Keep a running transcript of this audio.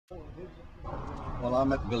Well, I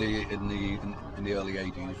met Billy in the early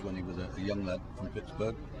 '80s when he was a young lad from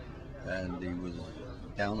Pittsburgh, and he was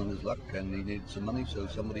down on his luck and he needed some money, so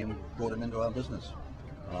somebody brought him into our business.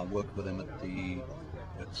 And I worked with him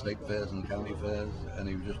at state fairs and county fairs, and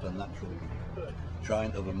he was just a natural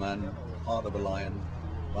giant of a man, heart of a lion,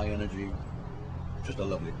 high energy, just a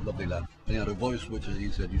lovely lad. And he had a voice which, as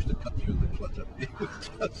he said, used to cut through the clutter. It was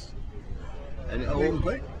just, And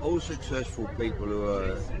all successful people who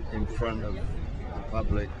are in front of the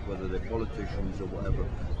public, whether they're politicians or whatever,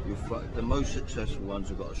 the most successful ones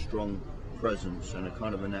have got a strong presence and a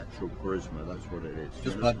kind of a natural charisma. That's what it is.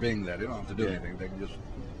 Just by being there, they don't have to do anything. They can just,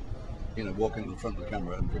 walk into the front of the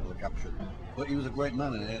camera and people are captured. But he was a great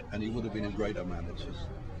man, and he would have been a greater man. It's just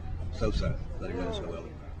so sad that he went so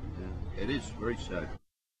early. Yeah. It is very sad.